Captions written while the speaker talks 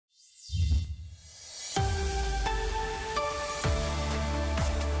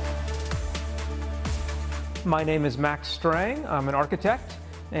My name is Max Strang. I'm an architect,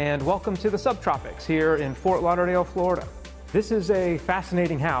 and welcome to the subtropics here in Fort Lauderdale, Florida. This is a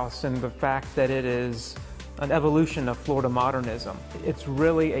fascinating house in the fact that it is an evolution of Florida modernism. It's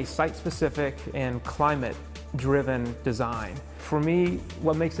really a site-specific and climate-driven design. For me,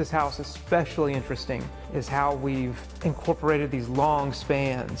 what makes this house especially interesting is how we've incorporated these long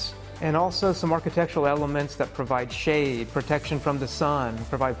spans and also some architectural elements that provide shade, protection from the sun,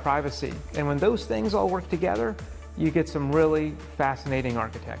 provide privacy. And when those things all work together, you get some really fascinating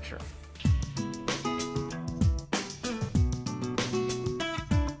architecture.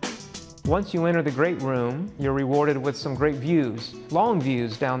 Once you enter the great room, you're rewarded with some great views, long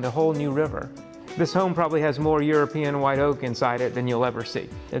views down the whole new river. This home probably has more European white oak inside it than you'll ever see.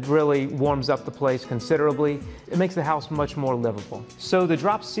 It really warms up the place considerably. It makes the house much more livable. So the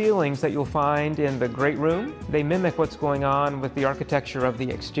drop ceilings that you'll find in the great room, they mimic what's going on with the architecture of the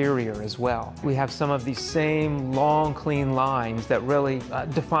exterior as well. We have some of these same long, clean lines that really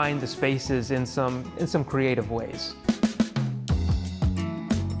define the spaces in some creative ways.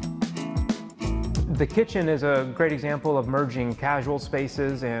 The kitchen is a great example of merging casual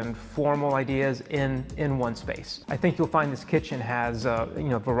spaces and formal ideas in one space. I think you'll find this kitchen has a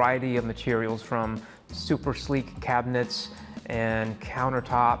variety of materials from super sleek cabinets and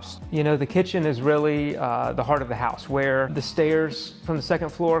countertops. The kitchen is really the heart of the house, where the stairs from the second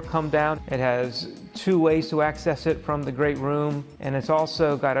floor come down. It has two ways to access it from the great room, and it's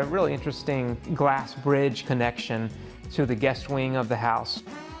also got a really interesting glass bridge connection to the guest wing of the house.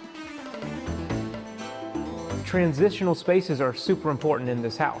 Transitional spaces are super important in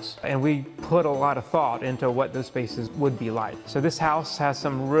this house, and we put a lot of thought into what those spaces would be like. So this house has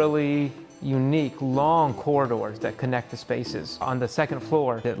some really unique long corridors that connect the spaces. On the second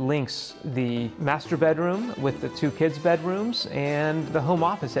floor, it links the master bedroom with the two kids' bedrooms and the home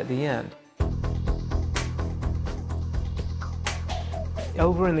office at the end.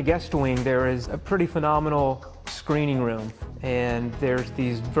 Over in the guest wing, there is a pretty phenomenal screening room, and there's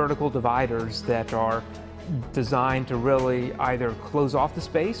these vertical dividers that are designed to really either close off the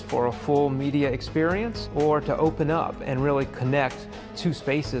space for a full media experience or to open up and really connect two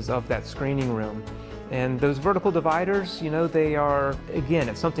spaces of that screening room. And those vertical dividers, they are, again,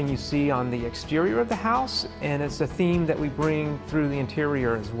 it's something you see on the exterior of the house, and it's a theme that we bring through the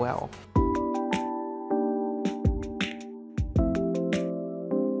interior as well.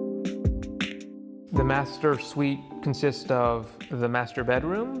 The master suite consists of the master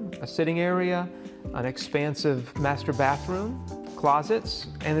bedroom, a sitting area, an expansive master bathroom, closets,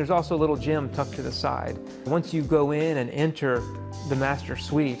 and there's also a little gym tucked to the side. Once you go in and enter the master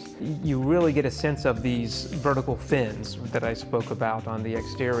suite, you really get a sense of these vertical fins that I spoke about on the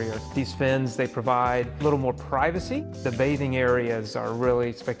exterior. These fins, they provide a little more privacy. The bathing areas are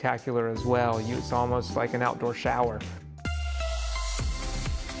really spectacular as well. It's almost like an outdoor shower.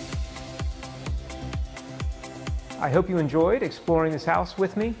 I hope you enjoyed exploring this house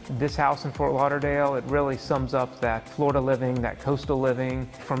with me. This house in Fort Lauderdale, it really sums up that Florida living, that coastal living.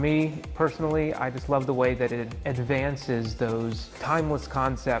 For me, personally, I just love the way that it advances those timeless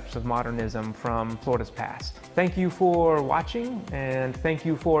concepts of modernism from Florida's past. Thank you for watching, and thank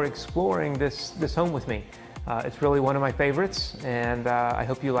you for exploring this home with me. It's really one of my favorites, and I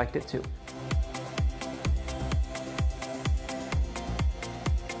hope you liked it too.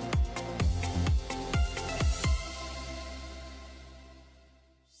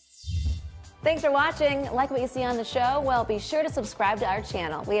 Thanks for watching. Like what you see on the show? Well, be sure to subscribe to our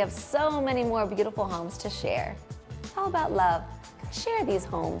channel. We have so many more beautiful homes to share. How about love? Share these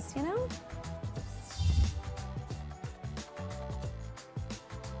homes,